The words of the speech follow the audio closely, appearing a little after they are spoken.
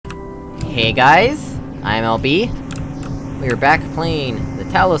Hey guys, I'm LB. We are back playing the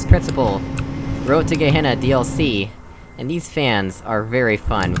Talos Principle Road to Gehenna DLC, and these fans are very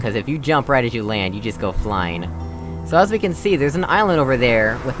fun, because if you jump right as you land, you just go flying. So as we can see, there's an island over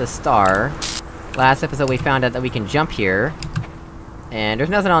there with a star. Last episode we found out that we can jump here, and there's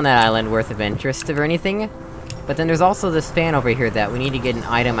nothing on that island worth of interest or anything. But then there's also this fan over here that we need to get an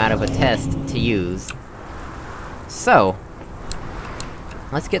item out of a test to use. So,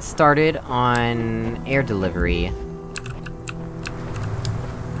 let's get started on air delivery.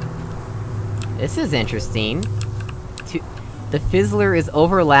 This is interesting. The Fizzler is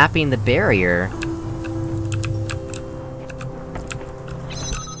overlapping the barrier.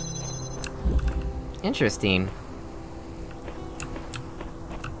 Interesting.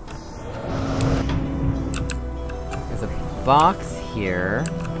 There's a box here.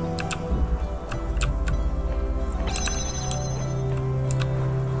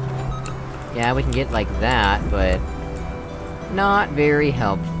 Yeah, we can get like that, but... not very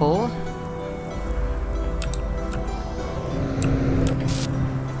helpful.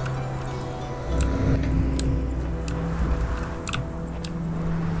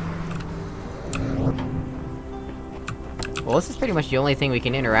 Well, this is pretty much the only thing we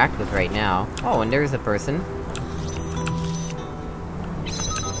can interact with right now. Oh, and there's a person.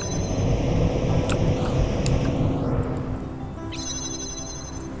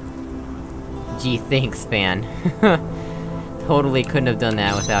 Gee, thanks, fan. Totally couldn't have done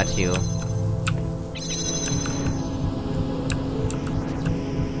that without you.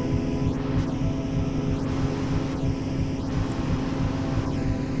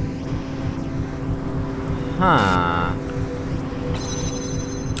 Huh.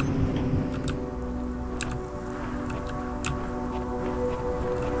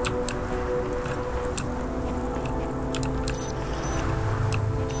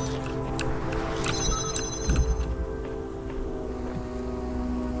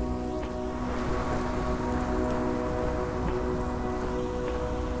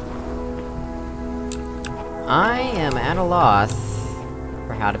 I am at a loss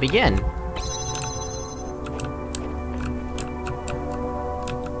for how to begin.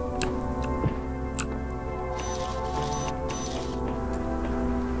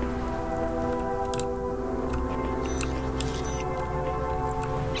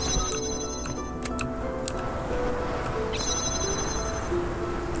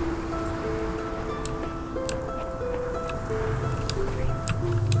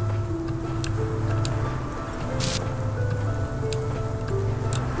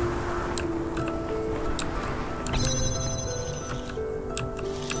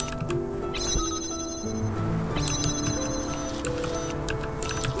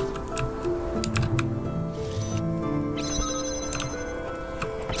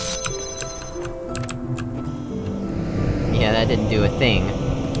 Yeah, that didn't do a thing.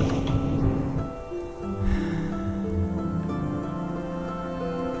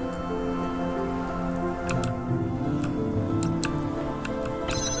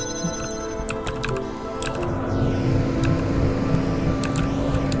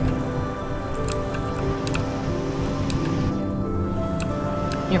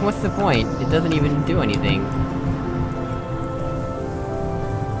 Yeah, what's the point? It doesn't even do anything.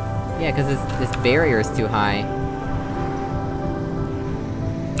 Yeah, cause this barrier is too high.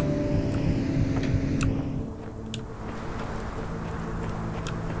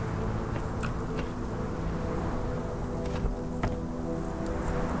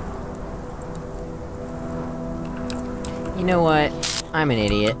 You know what? I'm an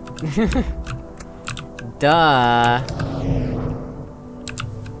idiot. Duh!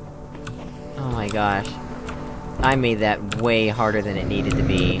 Oh my gosh. I made that way harder than it needed to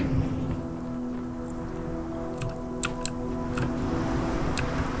be.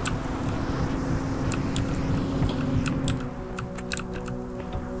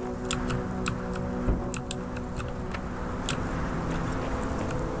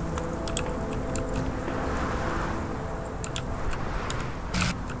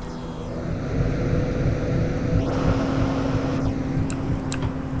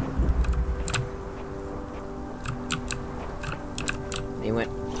 They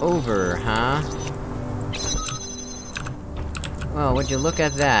went over, huh? Well, would you look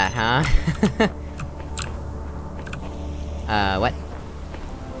at that, huh? What?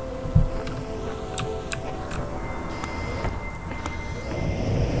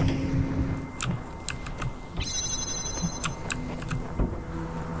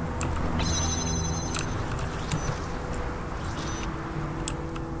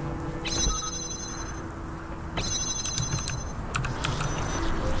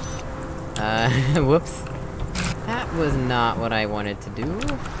 Whoops. That was not what I wanted to do.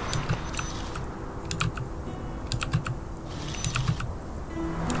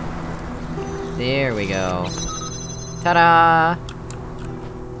 There we go. Ta-da!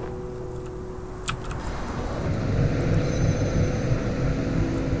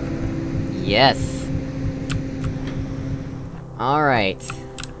 Yes! Alright.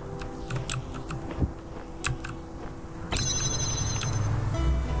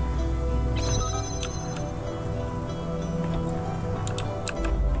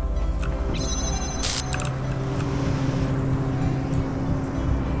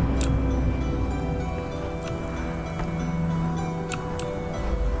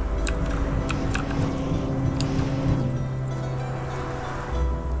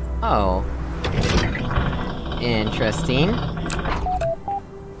 Oh. Interesting.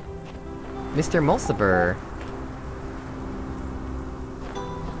 Mr. Mulciber.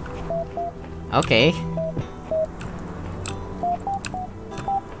 Okay.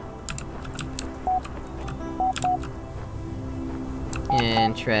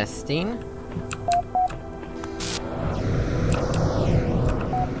 Interesting.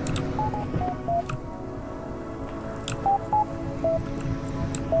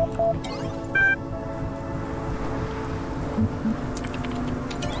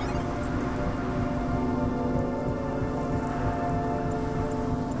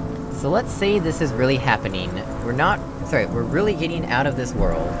 So let's say this is really happening. We're really getting out of this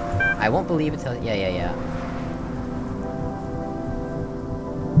world. I won't believe it till- yeah.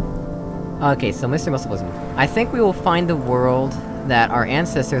 Okay, so Mr. Muscle, I think we will find the world that our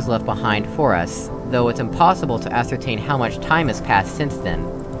ancestors left behind for us, though it's impossible to ascertain how much time has passed since then.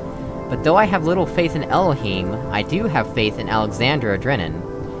 But though I have little faith in Elohim, I do have faith in Alexandra Drennan.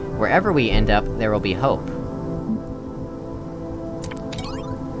 Wherever we end up, there will be hope.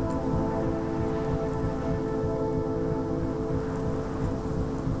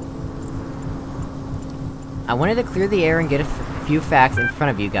 I wanted to clear the air and get a few facts in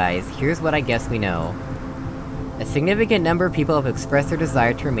front of you guys. Here's what I guess we know. A significant number of people have expressed their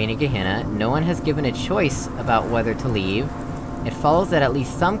desire to remain in Gehenna. No one has given a choice about whether to leave. It follows that at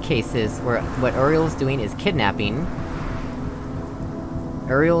least some cases where what Uriel is doing is kidnapping.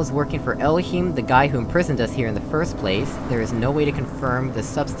 Uriel is working for Elohim, the guy who imprisoned us here in the first place. There is no way to confirm the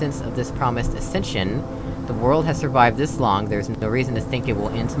substance of this promised ascension. The world has survived this long, there's no reason to think it will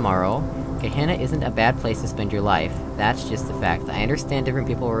end tomorrow. Gehenna isn't a bad place to spend your life. That's just a fact. I understand different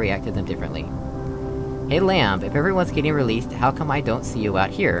people will react to them differently. Hey Lamb, if everyone's getting released, how come I don't see you out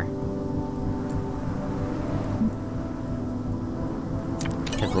here?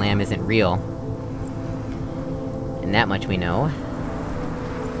 Because Lamb isn't real. And that much we know.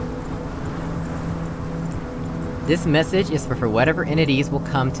 This message is for whatever entities will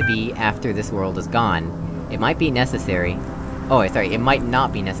come to be after this world is gone. It might be necessary. Oh, sorry, it might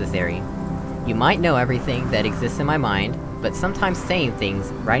not be necessary. You might know everything that exists in my mind, but sometimes saying things,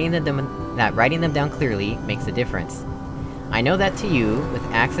 writing them down clearly, makes a difference. I know that to you, with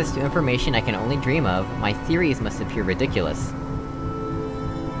access to information I can only dream of, my theories must appear ridiculous.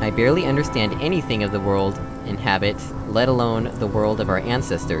 I barely understand anything of the world inhabit, let alone the world of our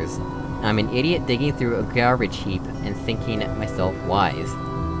ancestors. I'm an idiot digging through a garbage heap and thinking myself wise.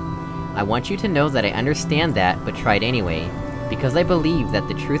 I want you to know that I understand that, but tried anyway. Because I believe that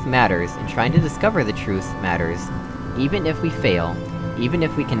the truth matters, and trying to discover the truth matters. Even if we fail, even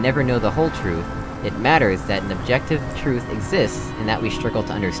if we can never know the whole truth, it matters that an objective truth exists, and that we struggle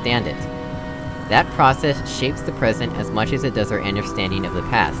to understand it. That process shapes the present as much as it does our understanding of the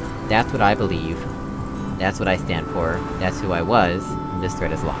past. That's what I believe. That's what I stand for. That's who I was, and this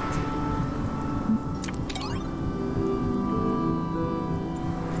thread is locked.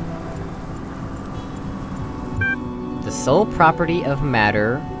 The sole property of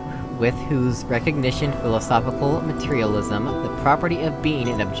matter, with whose recognition philosophical materialism, the property of being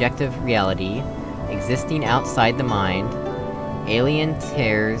an objective reality, existing outside the mind, alien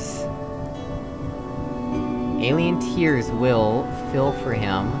tears will fill for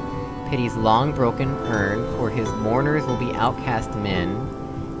him, pity's long broken urn, for his mourners will be outcast men,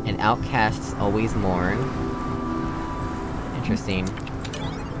 and outcasts always mourn. Interesting.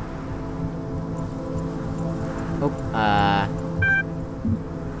 Oh,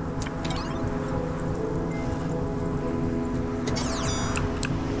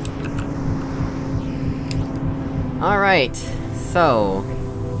 Alright, so...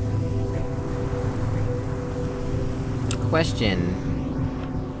 Question.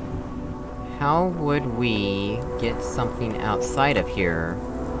 How would we get something outside of here?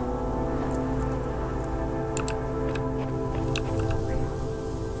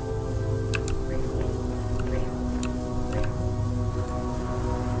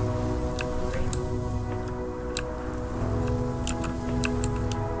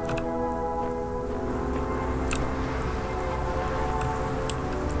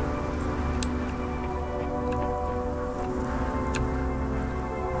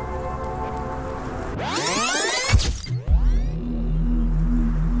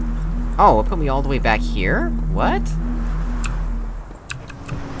 Oh, it put me all the way back here? What?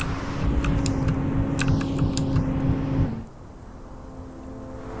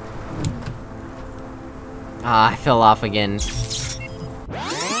 Ah, I fell off again.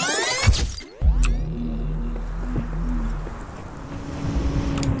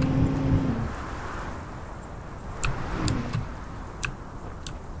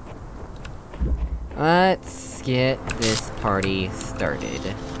 Let's get this party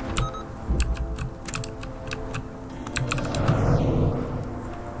started.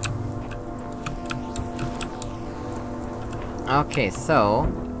 Okay, so...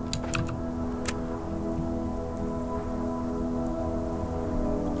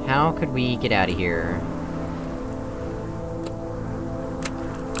 how could we get out of here?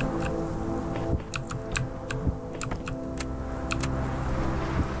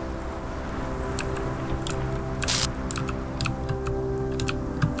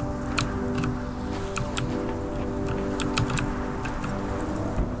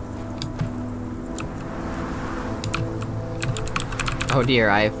 Oh dear,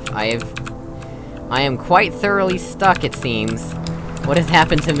 I am quite thoroughly stuck, it seems. What has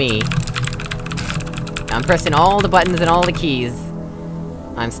happened to me? I'm pressing all the buttons and all the keys.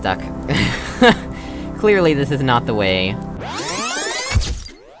 I'm stuck. Clearly this is not the way.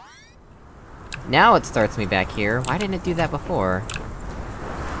 Now it starts me back here. Why didn't it do that before?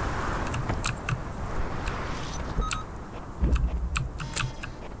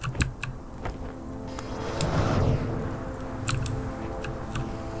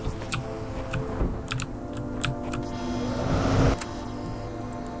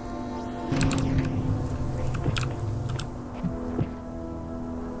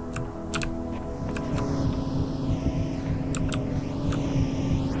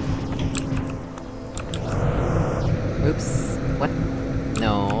 Oops. What?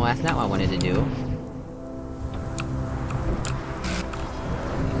 No, that's not what I wanted to do.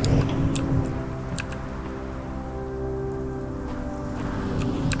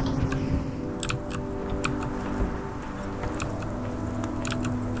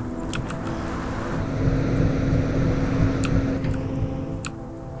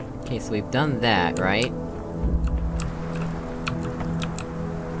 Okay, so we've done that, right?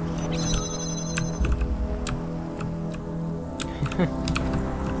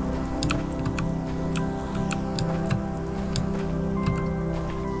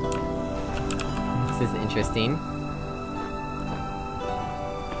 This is interesting.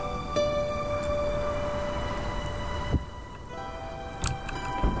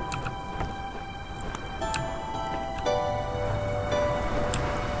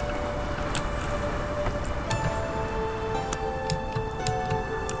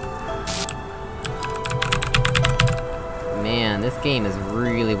 Man, this game is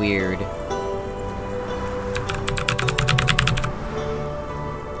really weird.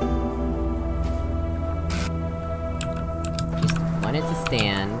 Just wanted to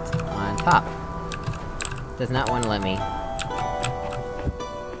stand on top. Does not want to let me.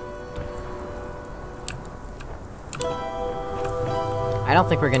 I don't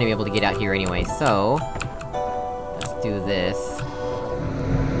think we're gonna be able to get out here anyway, so... let's do this.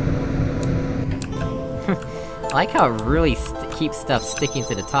 I like how it really keeps stuff sticking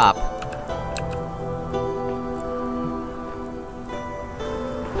to the top.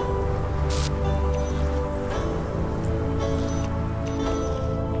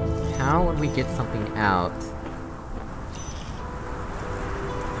 How would we get something out?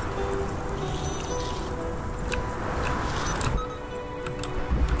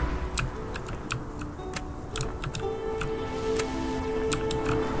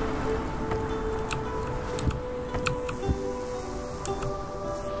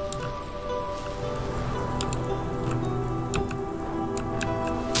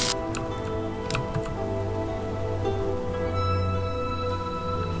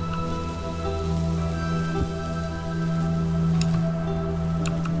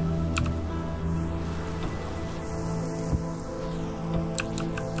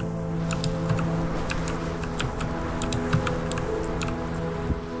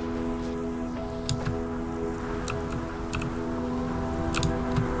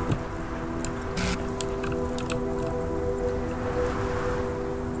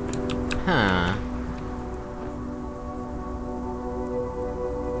 Huh.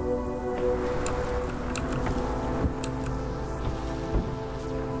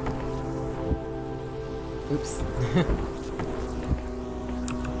 Oops.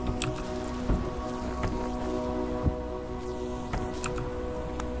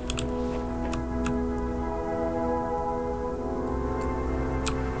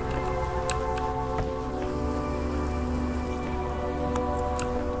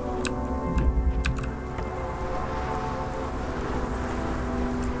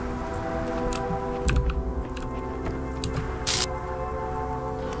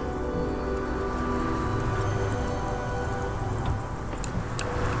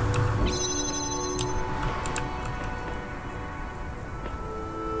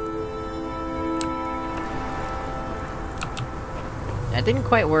 That didn't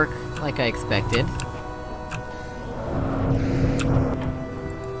quite work like I expected.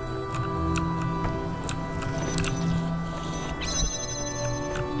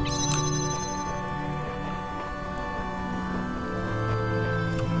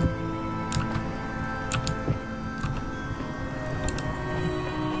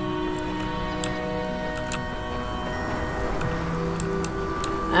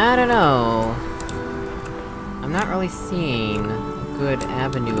 I don't know... I'm not really seeing a good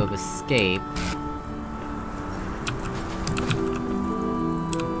avenue of escape.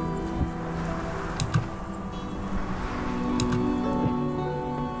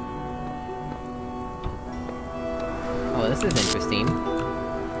 Oh, this is interesting.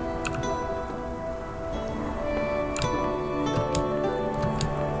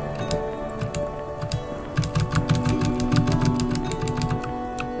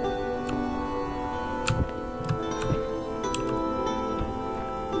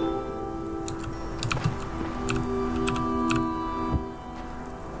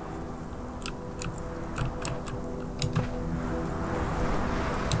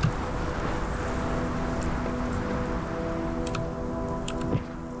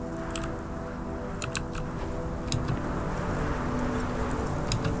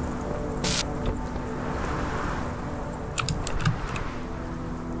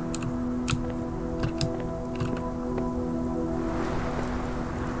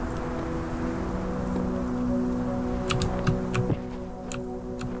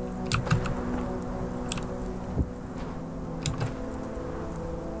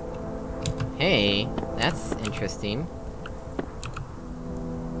 Hey, that's interesting.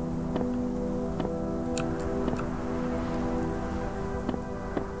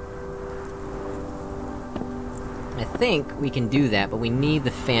 I think we can do that, but we need the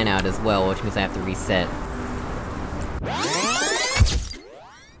fan out as well, which means I have to reset.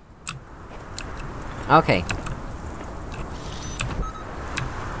 Okay.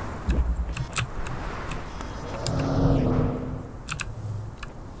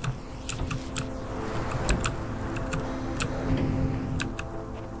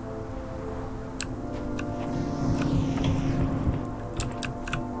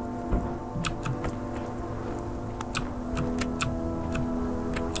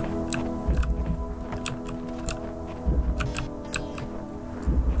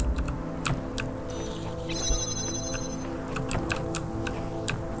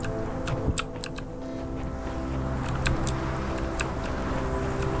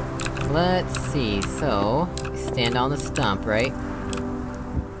 Let's see, so... we stand on the stump, right?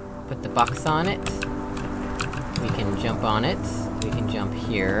 Put the box on it. We can jump on it. We can jump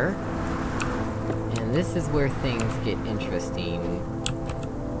here. And this is where things get interesting.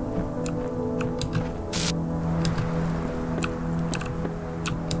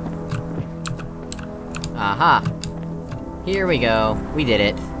 Aha! Here we go. We did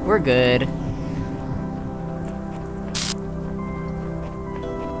it. We're good.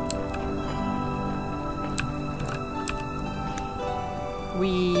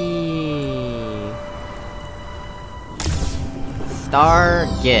 Whee! Star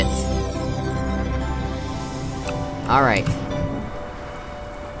get. Alright.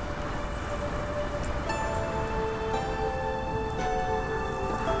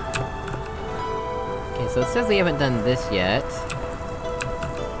 Okay, so it says we haven't done this yet.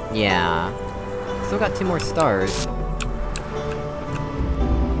 Yeah. Still got 2 more stars.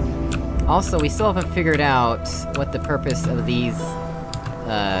 Also, we still haven't figured out what the purpose of these,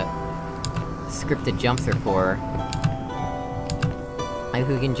 scripted jumps are for. Like,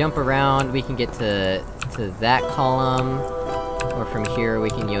 we can jump around, we can get to that column, or from here we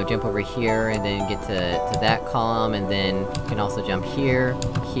can, you know, jump over here, and then get to that column, and then we can also jump here,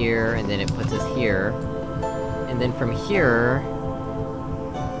 here, and then it puts us here. And then from here...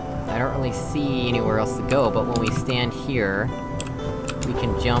 I don't really see anywhere else to go, but when we stand here, we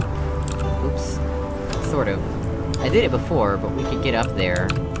can jump... Oops. Sort of. I did it before, but we could get up there,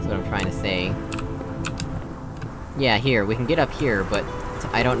 that's what I'm trying to say. Yeah, here, we can get up here, but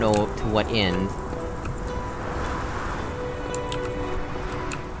I don't know to what end.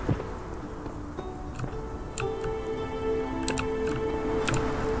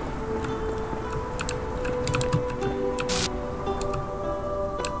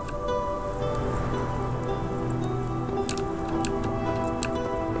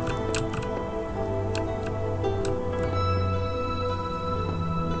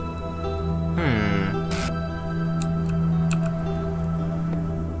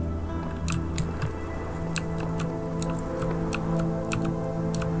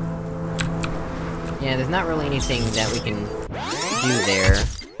 Yeah, there's not really anything that we can... do there.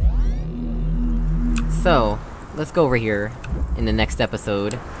 So, let's go over here, in the next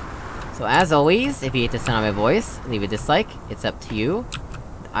episode. So as always, if you hate the sound of my voice, leave a dislike, it's up to you.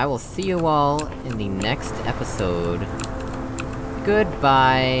 I will see you all in the next episode.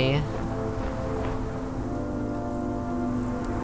 Goodbye!